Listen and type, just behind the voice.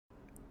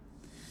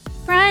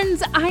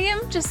friends, I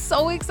am just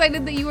so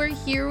excited that you are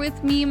here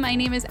with me. My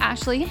name is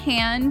Ashley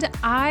Hand.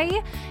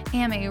 I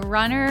am a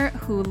runner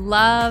who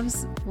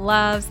loves,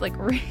 like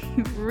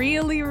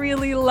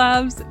really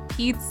loves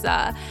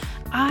pizza.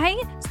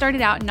 I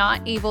started out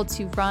not able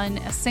to run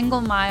a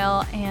single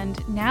mile,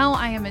 and now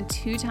I am a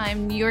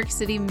 2-time New York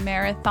City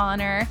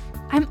marathoner.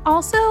 I'm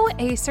also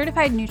a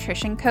certified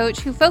nutrition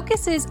coach who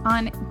focuses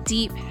on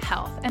deep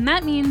health, and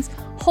that means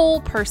whole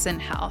person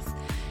health.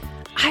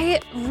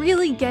 I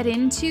really get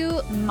into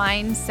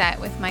mindset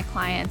with my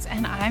clients,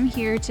 and I'm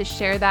here to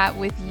share that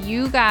with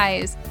you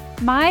guys.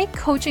 My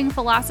coaching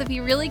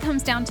philosophy really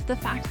comes down to the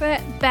fact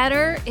that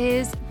better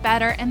is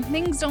better, and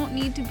things don't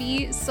need to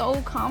be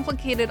so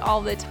complicated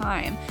all the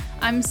time.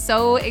 I'm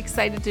so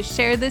excited to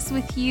share this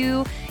with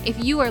you.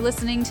 If you are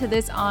listening to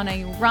this on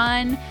a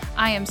run,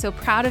 I am so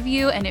proud of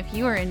you. And if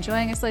you are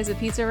enjoying a slice of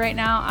pizza right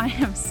now, I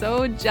am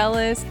so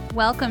jealous.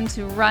 Welcome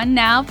to Run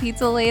Now,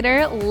 Pizza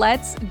Later.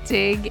 Let's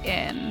dig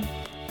in.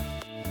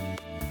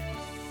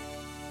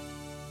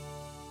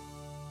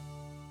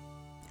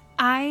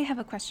 I have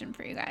a question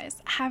for you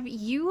guys. Have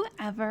you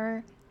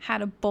ever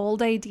had a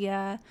bold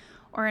idea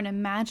or an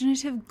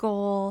imaginative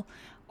goal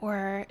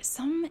or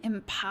some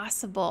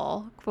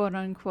impossible, quote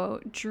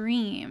unquote,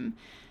 dream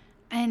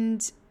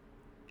and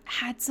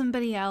had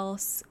somebody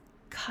else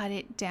cut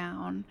it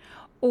down?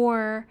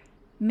 Or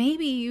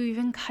maybe you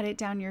even cut it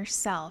down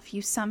yourself.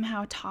 You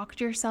somehow talked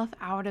yourself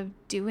out of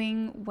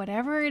doing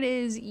whatever it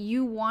is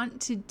you want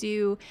to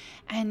do,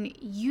 and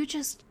you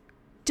just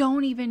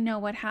don't even know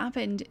what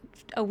happened.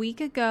 A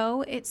week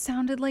ago, it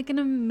sounded like an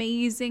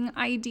amazing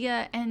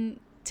idea, and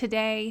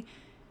today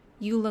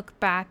you look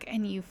back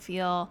and you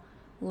feel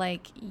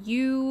like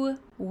you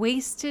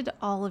wasted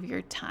all of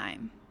your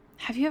time.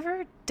 Have you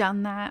ever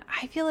done that?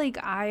 I feel like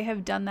I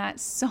have done that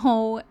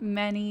so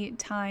many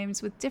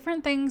times with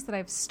different things that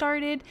I've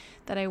started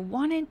that I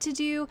wanted to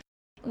do.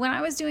 When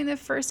I was doing the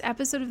first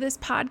episode of this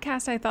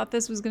podcast, I thought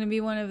this was going to be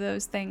one of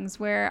those things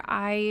where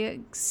I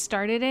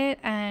started it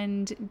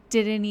and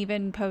didn't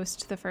even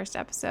post the first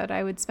episode.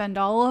 I would spend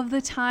all of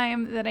the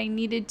time that I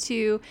needed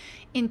to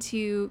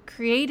into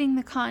creating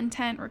the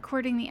content,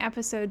 recording the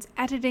episodes,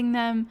 editing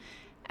them,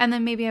 and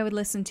then maybe I would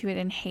listen to it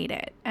and hate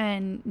it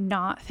and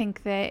not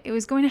think that it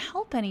was going to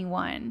help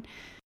anyone.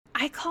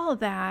 I call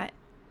that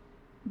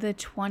the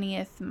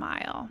 20th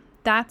mile.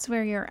 That's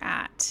where you're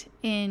at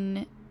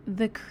in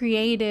the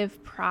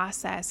creative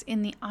process,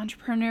 in the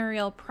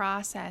entrepreneurial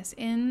process,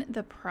 in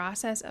the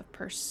process of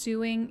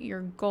pursuing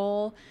your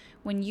goal.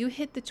 When you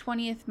hit the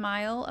 20th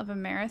mile of a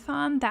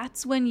marathon,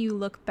 that's when you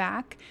look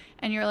back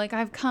and you're like,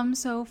 I've come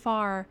so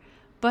far,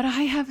 but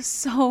I have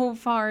so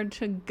far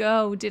to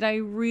go. Did I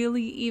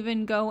really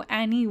even go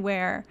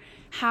anywhere?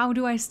 How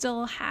do I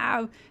still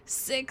have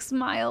 6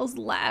 miles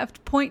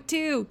left? Point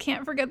 2,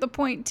 can't forget the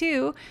point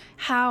 2.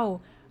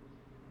 How?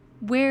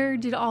 Where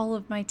did all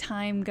of my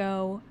time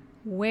go?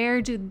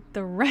 Where did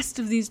the rest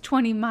of these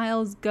 20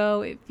 miles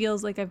go? It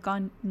feels like I've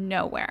gone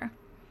nowhere.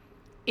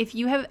 If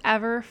you have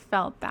ever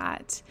felt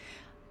that,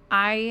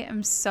 I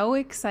am so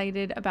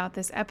excited about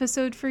this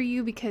episode for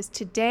you, because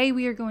today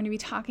we are going to be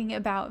talking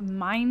about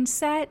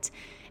mindset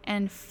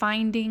and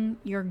finding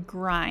your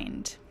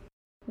grind.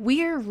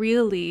 We are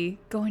really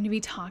going to be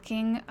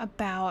talking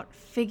about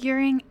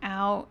figuring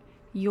out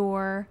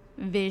your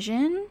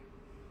vision.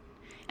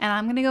 And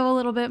I'm going to go a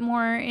little bit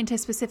more into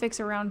specifics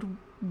around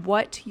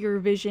what your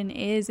vision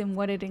is and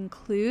what it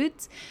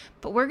includes,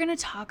 but we're going to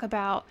talk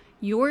about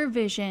your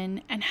vision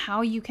and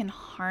how you can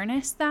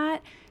harness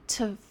that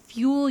to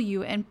fuel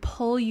you and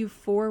pull you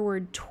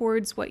forward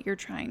towards what you're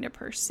trying to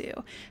pursue,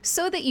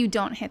 so that you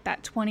don't hit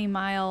that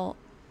 20-mile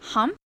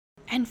hump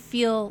and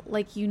feel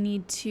like you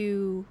need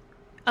to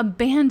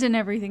abandon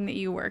everything that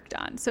you worked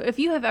on. So if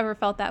you have ever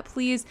felt that,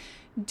 please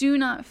do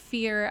not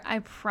fear. I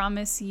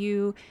promise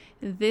you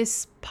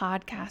this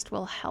podcast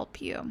will help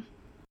you.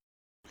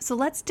 So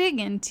let's dig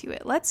into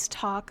it. Let's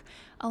talk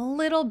a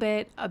little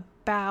bit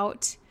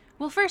about,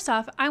 well, first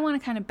off, I want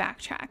to kind of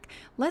backtrack.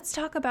 Let's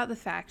talk about the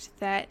fact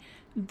that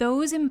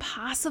those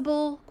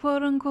impossible,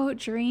 quote unquote,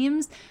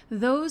 dreams,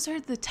 those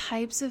are the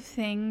types of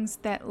things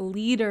that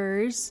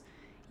leaders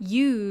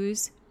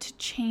use to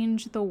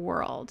change the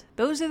world.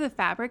 Those are the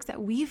fabrics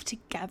that weave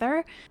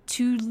together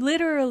to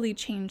literally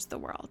change the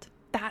world.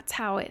 That's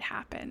how it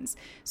happens.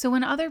 So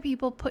when other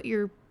people put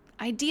your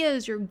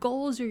ideas, your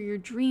goals, or your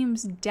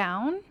dreams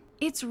down,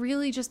 it's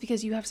really just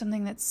because you have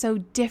something that's so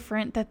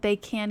different that they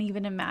can't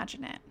even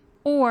imagine it.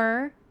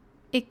 Or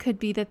it could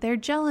be that they're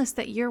jealous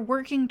that you're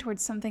working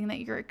towards something that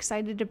you're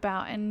excited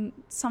about, and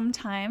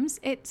sometimes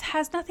it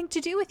has nothing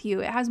to do with you.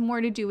 It has more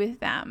to do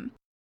with them.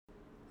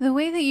 The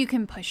way that you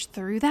can push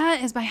through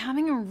that is by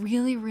having a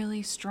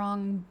really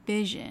strong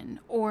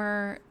vision,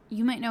 or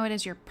you might know it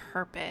as your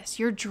purpose,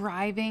 your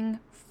driving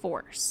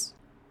force.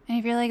 And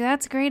if you're like,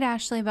 that's great,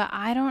 Ashley, but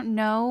I don't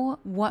know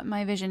what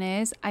my vision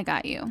is, I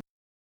got you.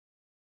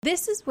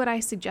 This is what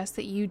I suggest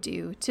that you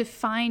do to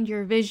find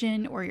your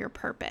vision or your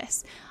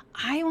purpose.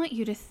 I want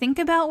you to think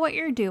about what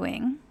you're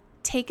doing,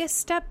 take a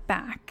step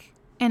back,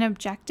 and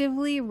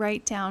objectively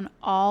write down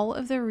all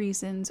of the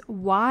reasons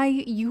why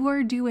you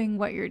are doing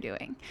what you're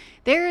doing.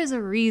 There is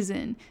a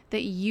reason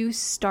that you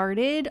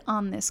started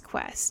on this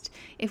quest.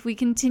 If we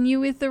continue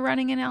with the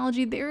running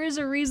analogy, there is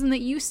a reason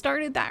that you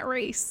started that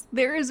race.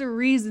 There is a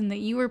reason that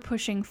you are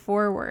pushing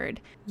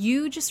forward.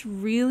 You just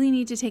really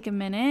need to take a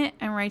minute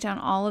and write down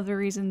all of the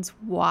reasons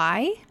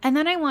why. And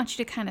then I want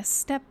you to kind of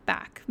step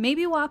back,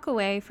 maybe walk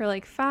away for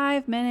like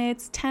 5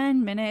 minutes,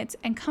 10 minutes,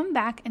 and come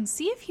back and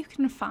see if you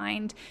can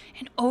find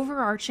an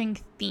overarching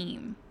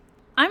theme.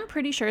 I'm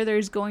pretty sure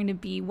there's going to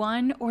be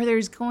one, or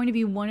there's going to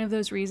be one of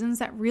those reasons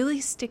that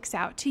really sticks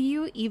out to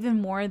you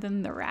even more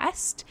than the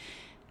rest.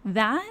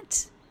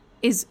 That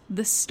is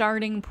the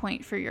starting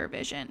point for your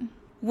vision.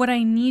 What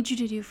I need you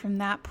to do from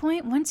that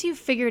point, once you've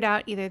figured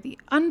out either the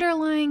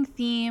underlying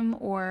theme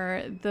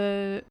or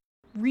the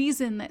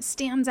reason that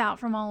stands out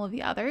from all of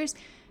the others,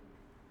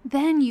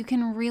 then you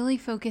can really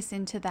focus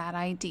into that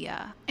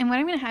idea. And what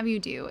I'm going to have you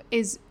do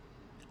is,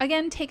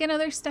 again, take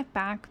another step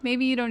back.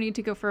 Maybe you don't need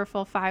to go for a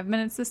full 5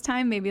 minutes this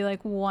time, maybe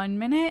like 1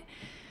 minute.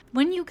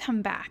 When you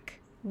come back,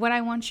 what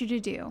I want you to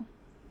do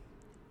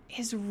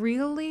is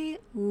really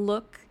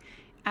look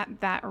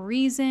at that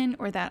reason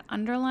or that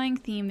underlying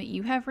theme that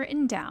you have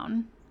written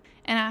down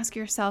and ask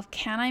yourself,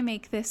 can I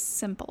make this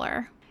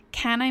simpler?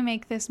 Can I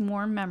make this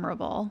more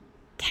memorable?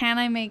 Can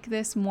I make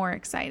this more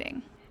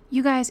exciting?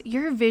 You guys,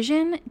 your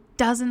vision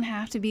doesn't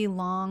have to be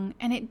long,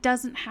 and it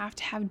doesn't have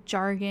to have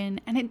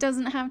jargon, and it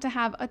doesn't have to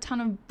have a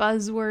ton of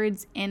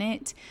buzzwords in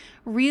it.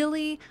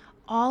 Really,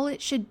 all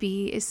it should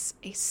be is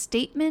a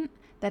statement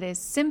that is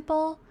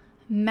simple,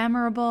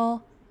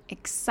 memorable,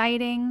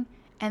 exciting,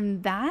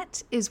 and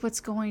that is what's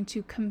going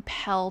to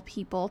compel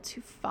people to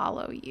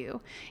follow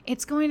you.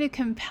 It's going to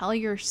compel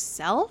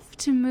yourself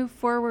to move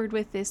forward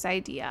with this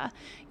idea.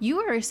 You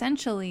are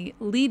essentially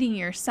leading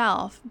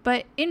yourself,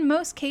 but in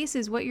most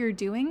cases, what you're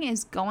doing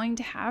is going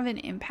to have an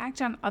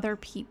impact on other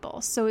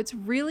people. So it's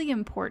really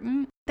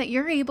important that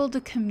you're able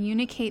to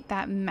communicate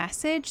that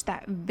message,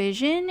 that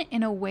vision,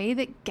 in a way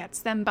that gets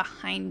them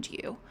behind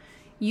you.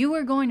 You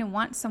are going to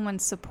want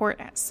someone's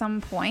support at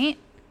some point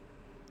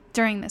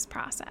during this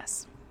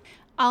process.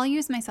 I'll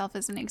use myself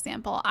as an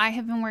example. I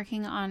have been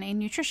working on a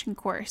nutrition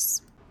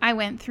course. I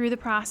went through the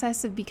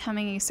process of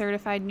becoming a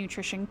certified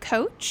nutrition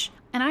coach,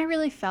 and I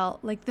really felt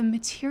like the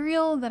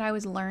material that I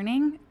was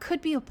learning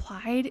could be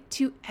applied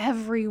to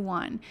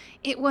everyone.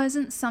 It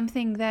wasn't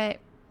something that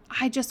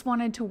I just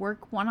wanted to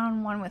work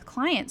one-on-one with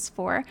clients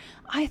for.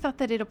 I thought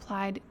that it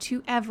applied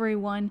to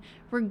everyone,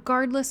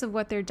 regardless of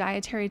what their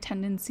dietary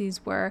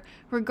tendencies were,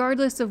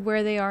 regardless of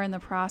where they are in the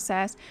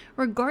process,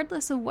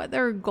 regardless of what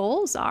their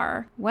goals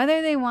are,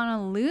 whether they want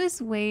to lose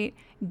weight,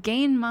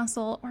 gain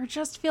muscle, or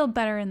just feel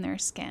better in their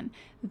skin.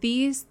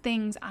 These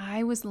things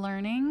I was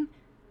learning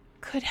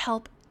could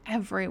help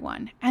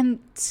everyone. And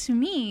to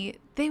me,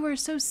 they were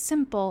so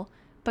simple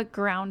but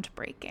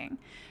groundbreaking.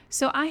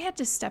 So I had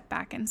to step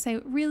back and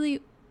say,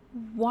 really,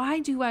 why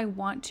do I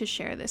want to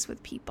share this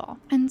with people?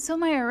 And so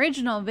my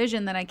original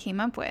vision that I came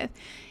up with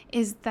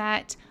is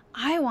that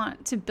I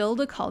want to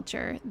build a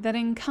culture that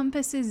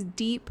encompasses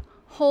deep,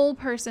 whole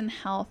person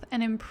health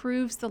and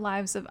improves the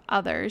lives of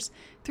others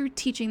through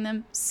teaching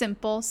them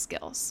simple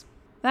skills.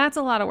 That's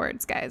a lot of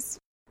words, guys.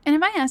 And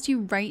if I asked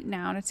you right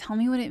now to tell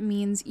me what it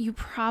means, you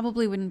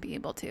probably wouldn't be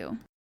able to.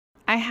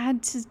 I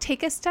had to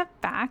take a step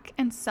back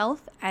and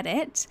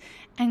self-edit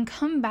and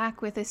come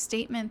back with a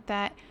statement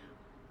that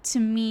to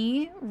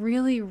me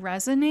really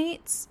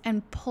resonates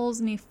and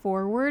pulls me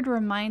forward,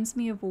 reminds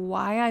me of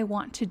why I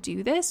want to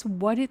do this,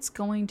 what it's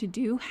going to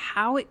do,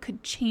 how it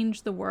could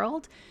change the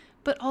world,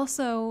 but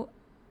also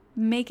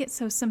make it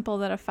so simple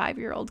that a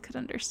 5-year-old could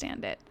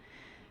understand it.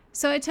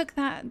 So I took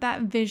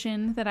that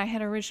vision that I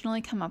had originally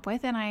come up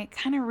with and I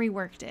kind of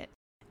reworked it.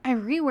 I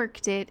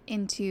reworked it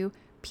into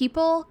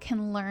people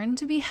can learn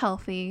to be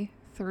healthy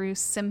through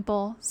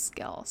simple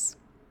skills.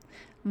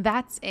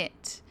 That's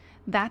it.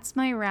 That's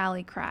my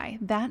rally cry.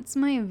 That's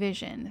my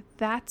vision.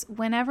 That's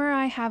whenever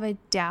I have a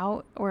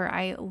doubt or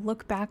I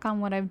look back on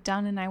what I've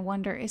done and I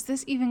wonder, is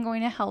this even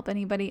going to help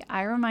anybody?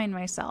 I remind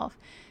myself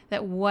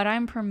that what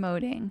I'm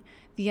promoting,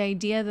 the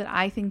idea that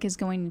I think is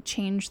going to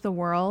change the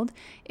world,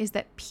 is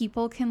that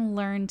people can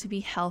learn to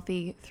be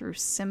healthy through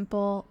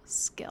simple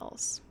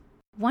skills.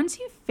 Once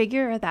you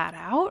figure that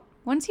out,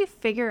 once you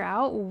figure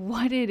out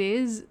what it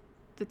is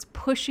that's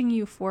pushing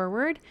you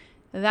forward,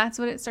 that's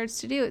what it starts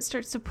to do. It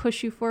starts to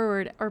push you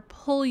forward or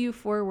pull you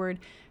forward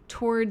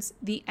towards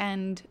the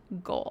end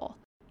goal.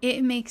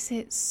 It makes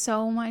it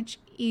so much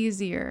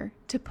easier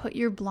to put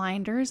your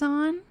blinders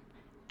on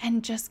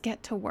and just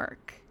get to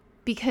work.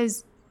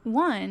 Because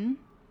one,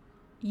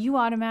 you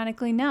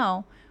automatically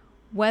know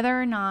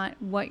whether or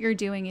not what you're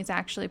doing is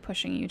actually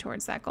pushing you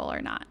towards that goal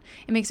or not.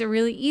 It makes it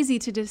really easy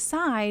to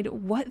decide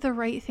what the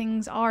right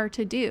things are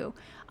to do.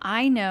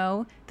 I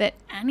know that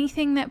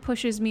anything that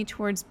pushes me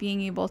towards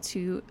being able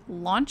to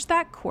launch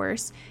that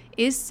course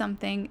is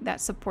something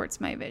that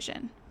supports my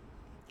vision.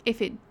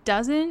 If it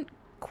doesn't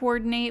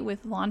coordinate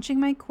with launching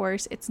my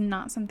course, it's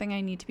not something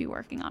I need to be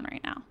working on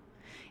right now.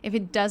 If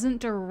it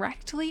doesn't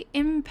directly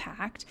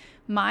impact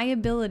my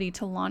ability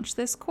to launch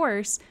this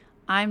course,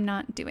 I'm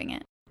not doing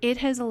it. It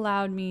has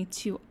allowed me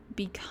to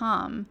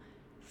become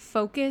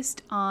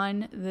focused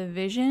on the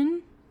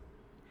vision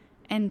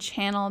and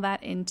channel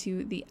that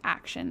into the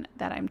action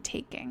that I'm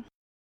taking.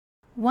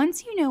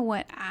 Once you know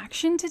what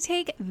action to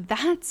take,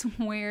 that's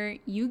where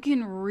you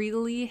can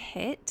really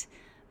hit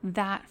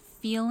that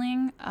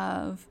feeling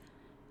of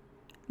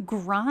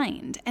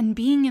grind and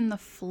being in the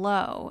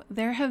flow.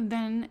 There have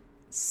been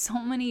so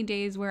many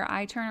days where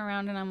I turn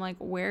around and I'm like,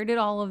 where did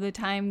all of the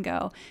time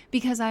go?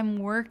 Because I'm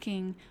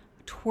working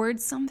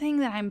towards something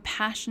that I'm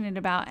passionate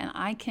about, and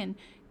I can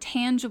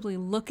tangibly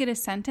look at a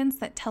sentence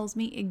that tells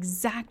me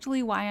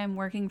exactly why I'm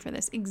working for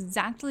this,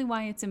 exactly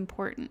why it's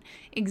important,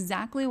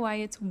 exactly why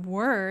it's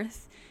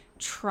worth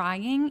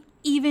trying,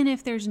 even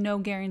if there's no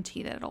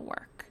guarantee that it'll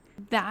work.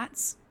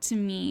 That's, to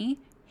me,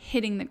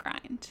 hitting the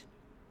grind.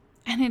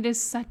 And it is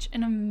such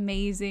an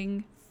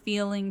amazing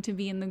feeling to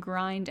be in the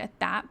grind. At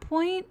that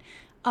point,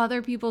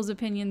 other people's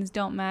opinions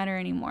don't matter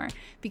anymore,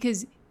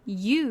 because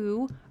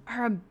you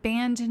are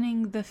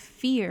abandoning the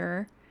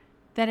fear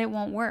that it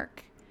won't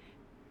work.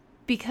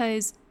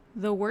 Because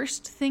the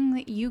worst thing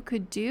that you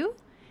could do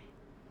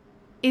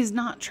is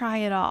not try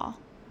at all.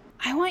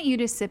 I want you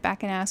to sit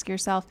back and ask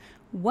yourself,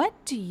 what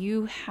do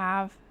you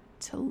have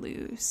to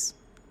lose?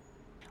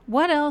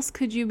 What else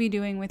could you be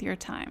doing with your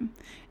time?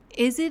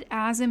 Is it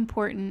as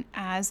important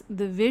as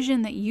the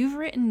vision that you've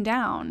written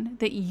down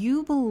that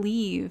you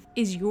believe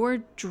is your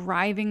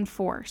driving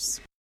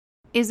force?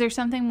 Is there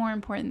something more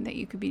important that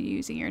you could be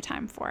using your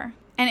time for?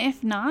 And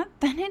if not,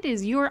 then it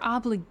is your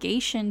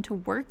obligation to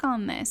work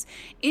on this.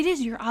 It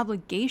is your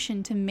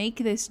obligation to make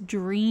this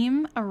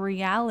dream a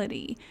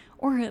reality,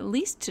 or at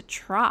least to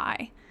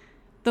try.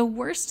 The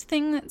worst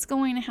thing that's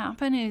going to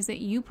happen is that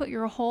you put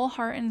your whole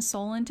heart and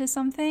soul into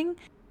something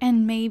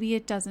and maybe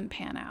it doesn't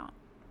pan out.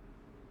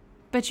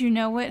 But you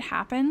know what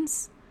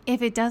happens?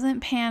 If it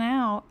doesn't pan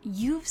out,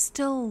 you've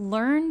still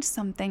learned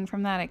something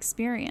from that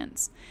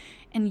experience.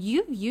 And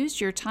you've used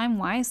your time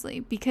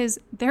wisely, because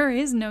there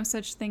is no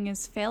such thing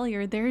as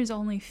failure. There is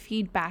only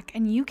feedback.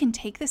 And you can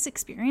take this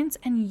experience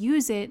and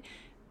use it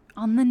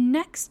on the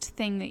next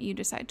thing that you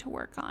decide to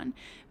work on.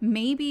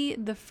 Maybe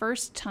the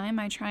first time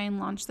I try and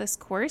launch this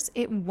course,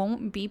 it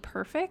won't be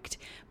perfect,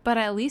 but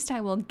at least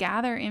I will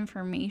gather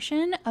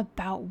information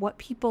about what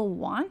people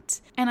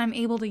want, and I'm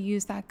able to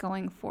use that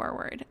going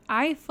forward.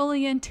 I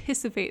fully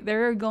anticipate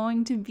there are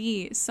going to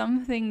be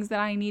some things that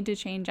I need to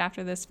change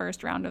after this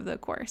first round of the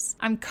course.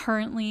 I'm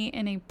currently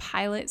in a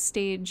pilot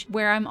stage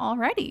where I'm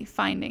already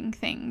finding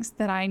things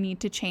that I need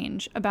to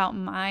change about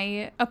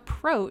my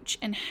approach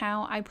and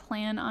how I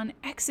plan on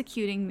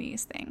executing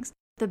these things.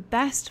 The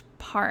best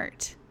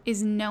part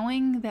is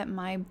knowing that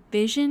my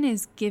vision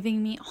is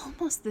giving me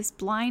almost this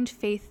blind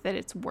faith that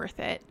it's worth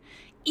it.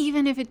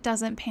 Even if it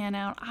doesn't pan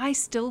out, I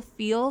still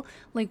feel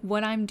like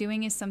what I'm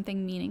doing is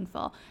something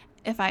meaningful.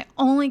 If I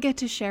only get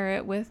to share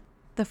it with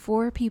the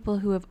 4 people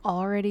who have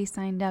already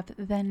signed up,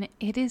 then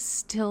it is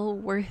still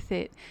worth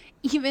it.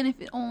 Even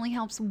if it only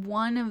helps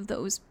one of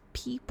those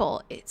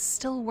people, it's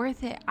still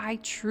worth it. I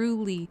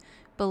truly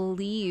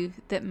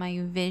believe that my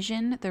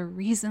vision, the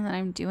reason that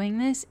I'm doing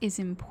this, is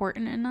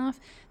important enough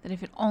that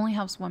if it only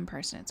helps one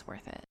person, it's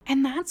worth it.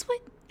 And that's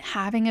what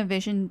having a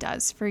vision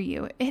does for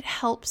you. It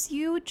helps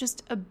you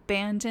just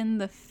abandon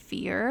the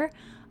fear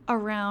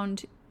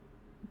around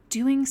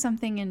doing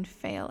something and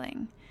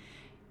failing,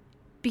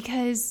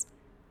 because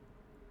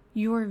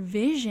your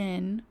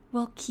vision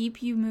will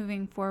keep you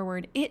moving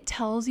forward. It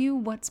tells you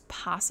what's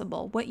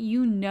possible, what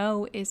you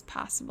know is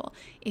possible.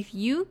 If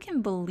you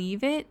can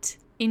believe it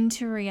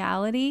into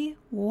reality,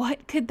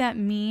 what could that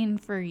mean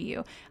for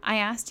you? I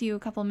asked you a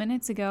couple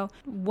minutes ago,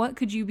 what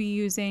could you be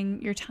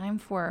using your time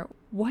for?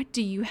 What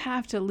do you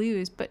have to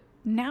lose? But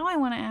now I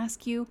want to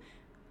ask you,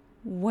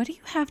 what do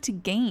you have to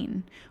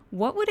gain?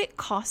 What would it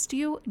cost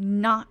you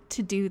not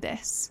to do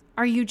this?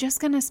 Are you just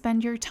going to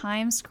spend your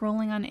time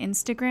scrolling on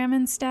Instagram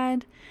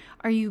instead?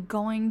 Are you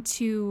going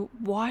to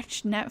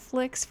watch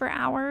Netflix for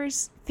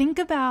hours? Think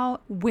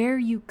about where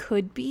you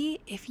could be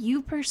if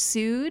you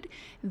pursued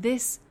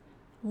this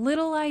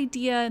little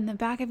idea in the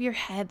back of your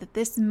head that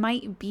this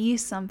might be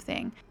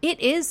something.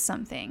 It is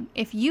something.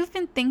 If you've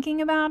been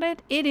thinking about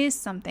it, it is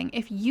something.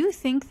 If you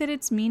think that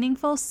it's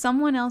meaningful,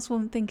 someone else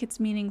will think it's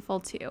meaningful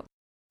too.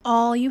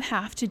 All you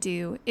have to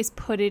do is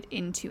put it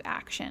into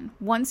action.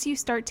 Once you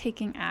start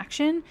taking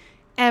action,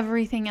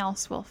 everything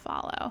else will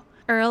follow.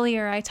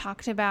 Earlier, I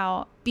talked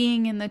about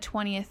being in the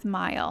 20th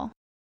mile.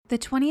 The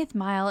 20th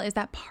mile is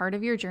that part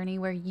of your journey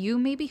where you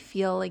maybe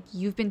feel like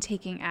you've been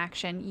taking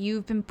action,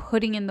 you've been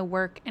putting in the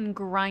work and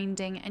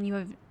grinding, and you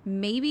have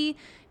maybe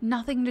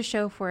nothing to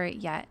show for it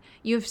yet.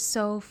 You have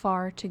so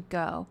far to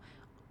go,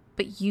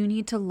 but you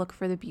need to look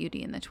for the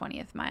beauty in the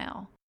 20th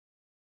mile.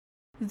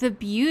 The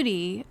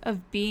beauty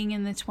of being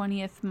in the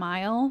 20th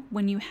mile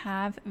when you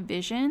have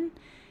vision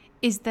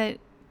is that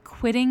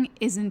quitting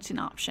isn't an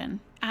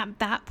option. At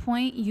that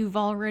point, you've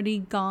already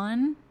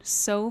gone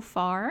so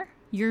far.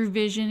 Your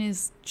vision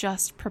is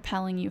just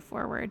propelling you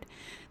forward.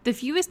 The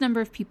fewest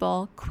number of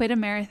people quit a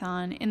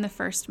marathon in the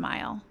first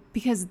mile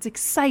because it's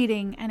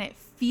exciting and it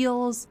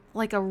feels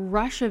like a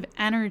rush of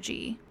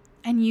energy.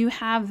 And you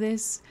have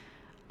this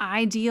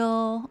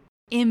ideal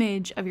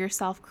image of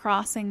yourself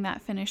crossing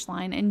that finish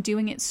line and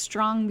doing it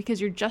strong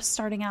because you're just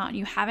starting out and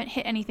you haven't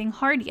hit anything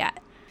hard yet.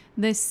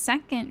 The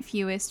second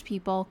fewest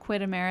people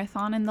quit a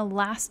marathon in the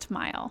last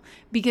mile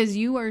because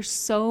you are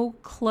so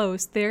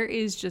close. There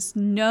is just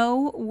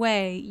no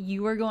way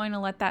you are going to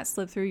let that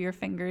slip through your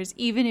fingers,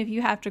 even if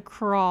you have to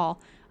crawl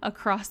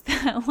across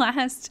that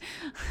last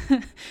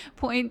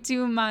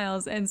 0.2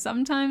 miles. And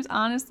sometimes,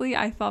 honestly,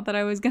 I thought that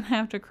I was going to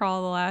have to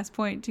crawl the last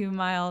 0.2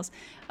 miles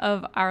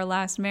of our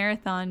last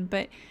marathon.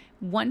 But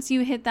once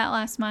you hit that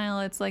last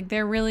mile, it's like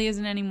there really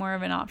isn't any more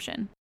of an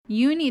option.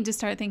 You need to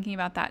start thinking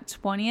about that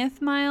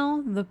 20th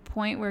mile, the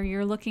point where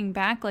you're looking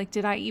back, like,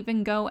 did I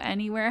even go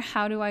anywhere?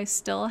 How do I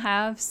still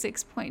have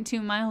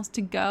 6.2 miles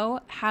to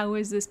go? How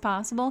is this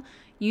possible?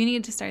 You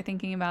need to start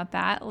thinking about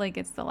that like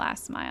it's the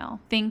last mile.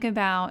 Think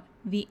about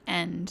the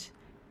end.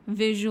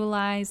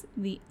 Visualize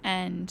the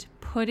end.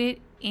 Put it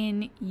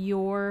in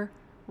your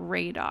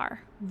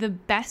radar. The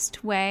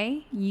best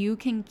way you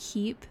can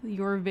keep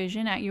your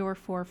vision at your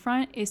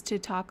forefront is to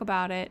talk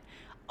about it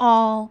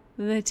all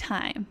the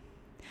time.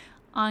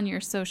 On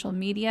your social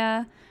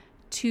media,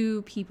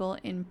 to people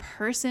in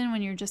person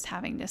when you're just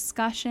having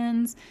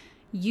discussions.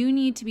 You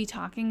need to be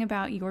talking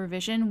about your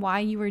vision, why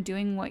you are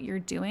doing what you're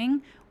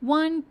doing.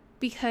 One,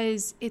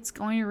 because it's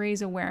going to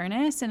raise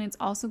awareness and it's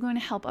also going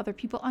to help other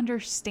people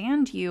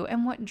understand you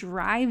and what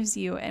drives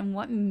you and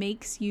what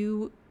makes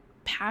you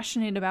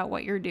passionate about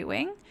what you're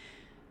doing.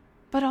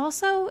 But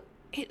also,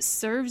 it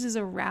serves as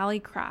a rally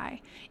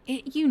cry.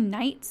 It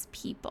unites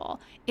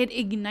people. It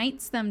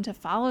ignites them to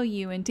follow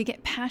you and to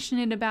get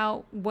passionate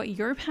about what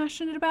you're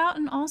passionate about.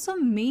 And also,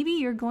 maybe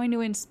you're going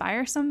to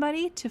inspire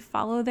somebody to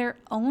follow their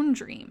own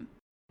dream.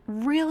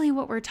 Really,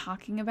 what we're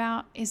talking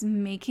about is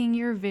making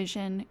your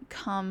vision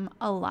come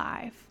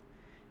alive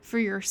for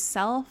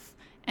yourself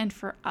and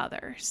for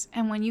others.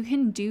 And when you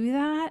can do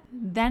that,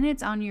 then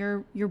it's on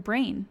your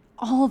brain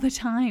all the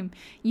time.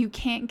 You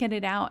can't get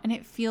it out, and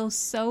it feels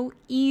so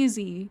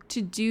easy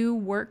to do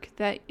work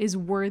that is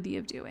worthy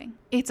of doing.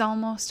 It's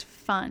almost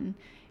fun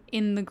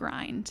in the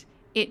grind.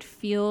 It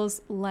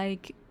feels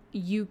like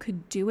you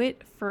could do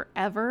it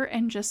forever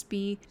and just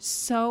be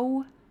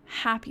so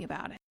happy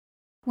about it.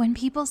 When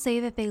people say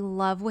that they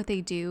love what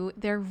they do,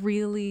 they're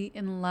really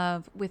in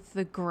love with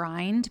the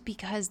grind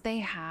because they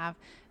have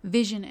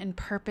vision and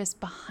purpose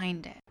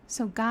behind it.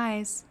 So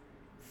guys,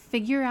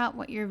 figure out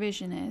what your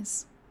vision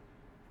is.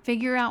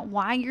 Figure out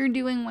why you're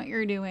doing what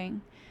you're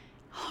doing.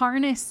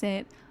 Harness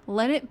it.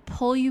 Let it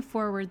pull you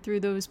forward through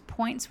those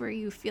points where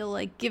you feel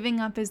like giving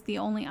up is the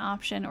only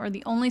option or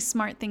the only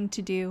smart thing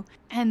to do.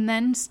 And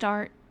then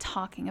start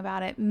talking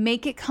about it.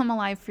 Make it come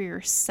alive for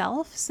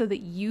yourself so that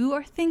you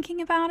are thinking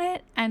about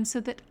it and so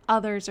that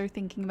others are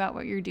thinking about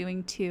what you're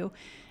doing too.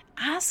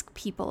 Ask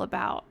people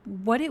about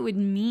what it would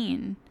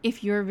mean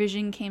if your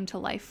vision came to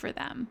life for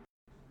them.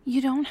 You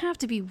don't have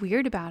to be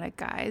weird about it,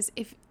 guys.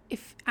 If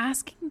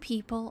asking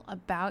people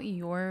about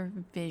your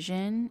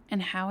vision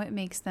and how it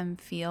makes them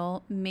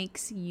feel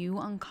makes you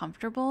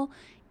uncomfortable,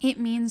 it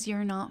means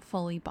you're not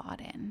fully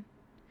bought in.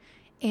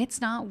 It's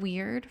not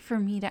weird for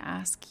me to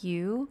ask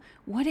you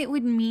what it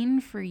would mean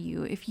for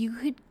you if you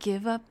could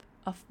give up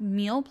a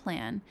meal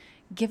plan,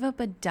 give up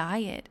a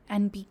diet,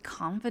 and be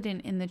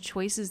confident in the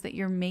choices that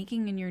you're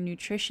making in your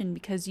nutrition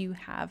because you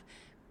have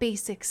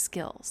basic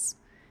skills.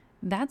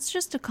 That's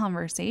just a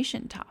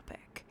conversation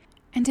topic.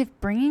 And if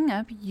bringing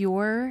up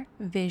your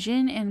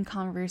vision in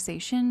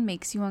conversation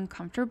makes you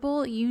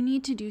uncomfortable, you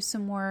need to do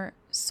some more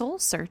soul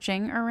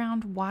searching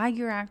around why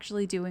you're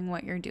actually doing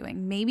what you're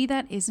doing. Maybe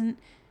that isn't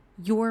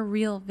your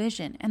real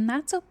vision, and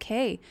that's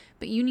okay,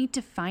 but you need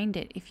to find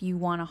it if you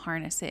want to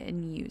harness it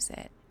and use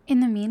it. In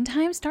the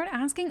meantime, start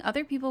asking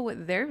other people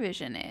what their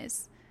vision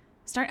is.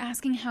 Start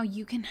asking how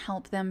you can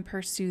help them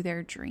pursue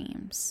their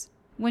dreams.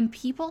 When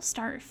people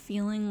start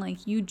feeling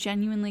like you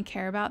genuinely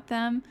care about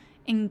them,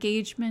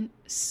 engagement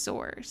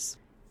soars.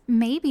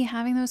 Maybe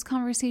having those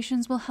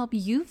conversations will help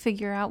you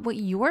figure out what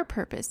your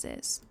purpose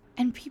is.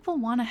 And people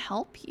want to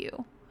help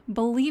you,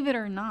 believe it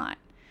or not.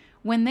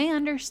 When they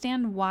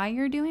understand why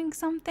you're doing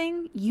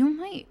something, you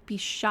might be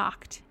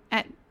shocked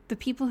at the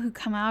people who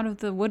come out of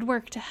the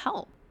woodwork to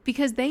help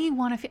because they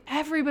want to.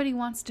 Everybody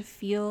wants to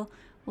feel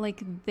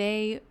like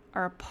they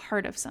are a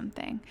part of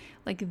something,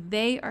 like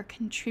they are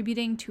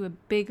contributing to a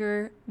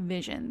bigger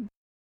vision.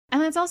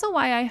 And that's also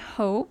why I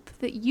hope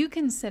that you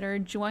consider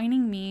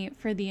joining me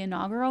for the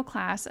inaugural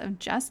class of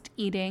Just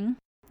Eating.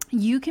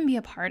 You can be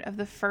a part of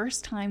the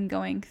first time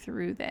going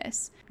through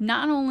this.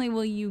 Not only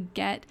will you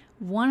get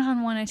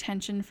one-on-one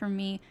attention from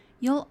me,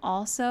 you'll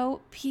also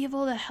be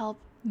able to help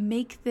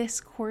make this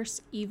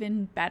course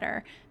even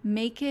better.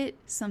 Make it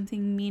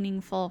something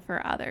meaningful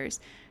for others.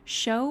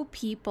 Show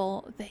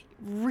people that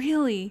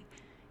really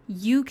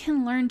you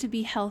can learn to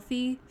be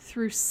healthy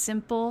through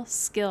simple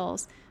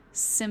skills,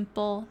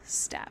 simple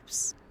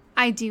steps.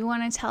 I do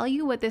want to tell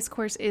you what this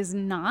course is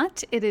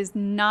not. It is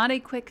not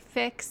a quick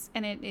fix,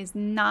 and it is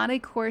not a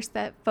course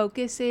that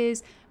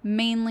focuses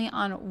mainly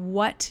on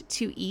what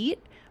to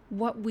eat.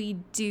 What we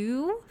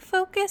do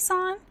focus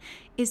on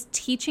is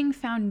teaching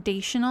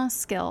foundational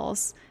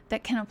skills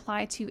that can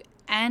apply to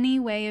any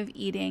way of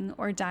eating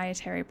or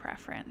dietary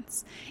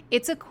preference.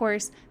 It's a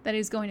course that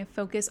is going to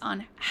focus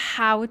on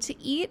how to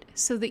eat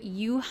so that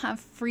you have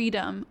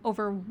freedom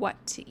over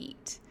what to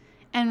eat.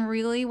 And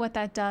really what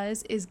that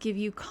does is give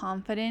you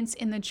confidence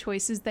in the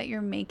choices that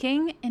you're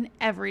making in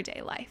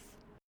everyday life.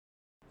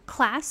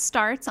 Class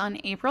starts on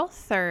April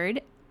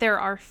 3rd. There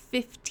are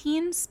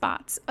 15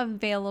 spots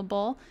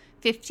available,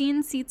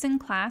 15 seats in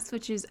class,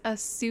 which is a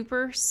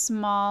super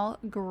small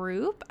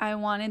group. I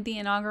wanted the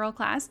inaugural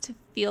class to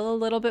feel a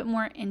little bit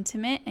more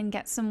intimate and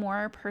get some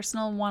more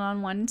personal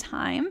one-on-one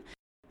time.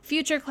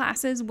 Future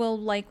classes will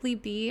likely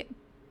be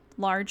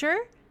larger.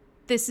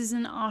 This is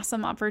an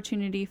awesome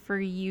opportunity for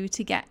you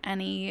to get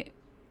any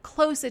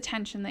close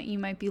attention that you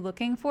might be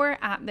looking for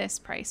at this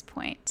price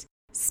point.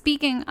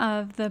 Speaking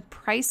of the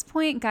price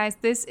point, guys,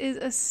 this is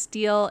a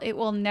steal. It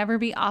will never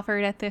be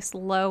offered at this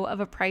low of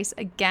a price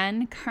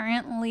again.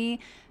 Currently,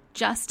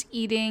 Just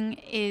Eating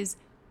is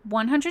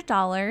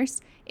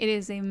 $100. It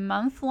is a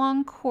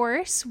month-long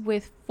course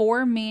with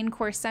 4 main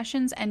course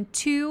sessions and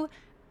 2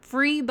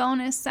 free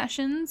bonus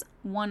sessions,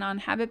 one on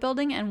habit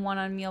building and one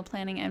on meal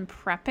planning and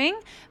prepping.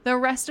 The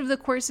rest of the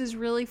course is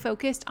really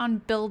focused on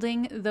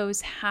building those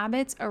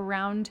habits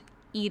around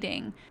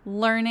eating,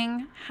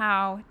 learning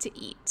how to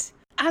eat.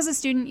 As a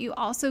student, you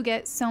also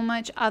get so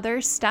much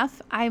other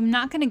stuff. I'm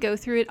not going to go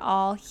through it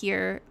all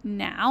here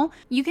now.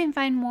 You can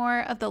find more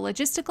of the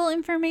logistical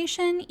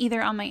information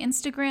either on my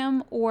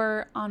Instagram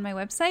or on my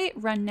website,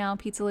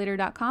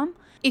 runnowpizzalater.com.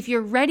 If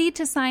you're ready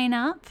to sign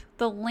up,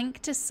 the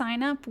link to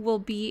sign up will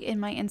be in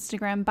my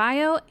Instagram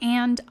bio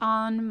and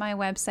on my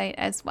website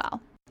as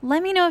well.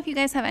 Let me know if you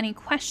guys have any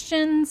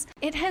questions.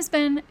 It has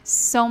been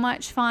so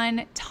much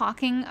fun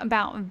talking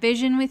about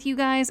vision with you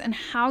guys and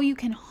how you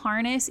can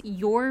harness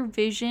your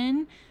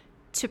vision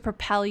to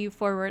propel you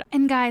forward.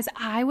 And guys,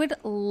 I would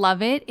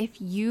love it if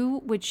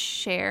you would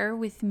share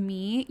with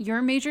me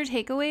your major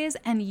takeaways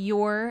and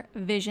your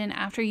vision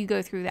after you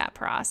go through that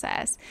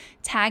process.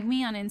 Tag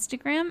me on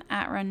Instagram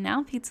at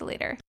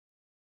runnowpizzalater.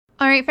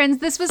 All right, friends,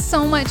 this was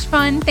so much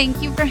fun.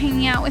 Thank you for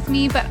hanging out with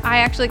me, but I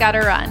actually got to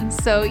run.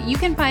 So you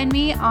can find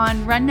me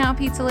on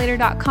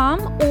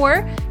runnowpizzalater.com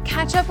or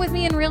catch up with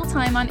me in real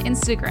time on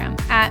Instagram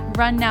at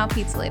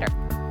runnowpizzalater.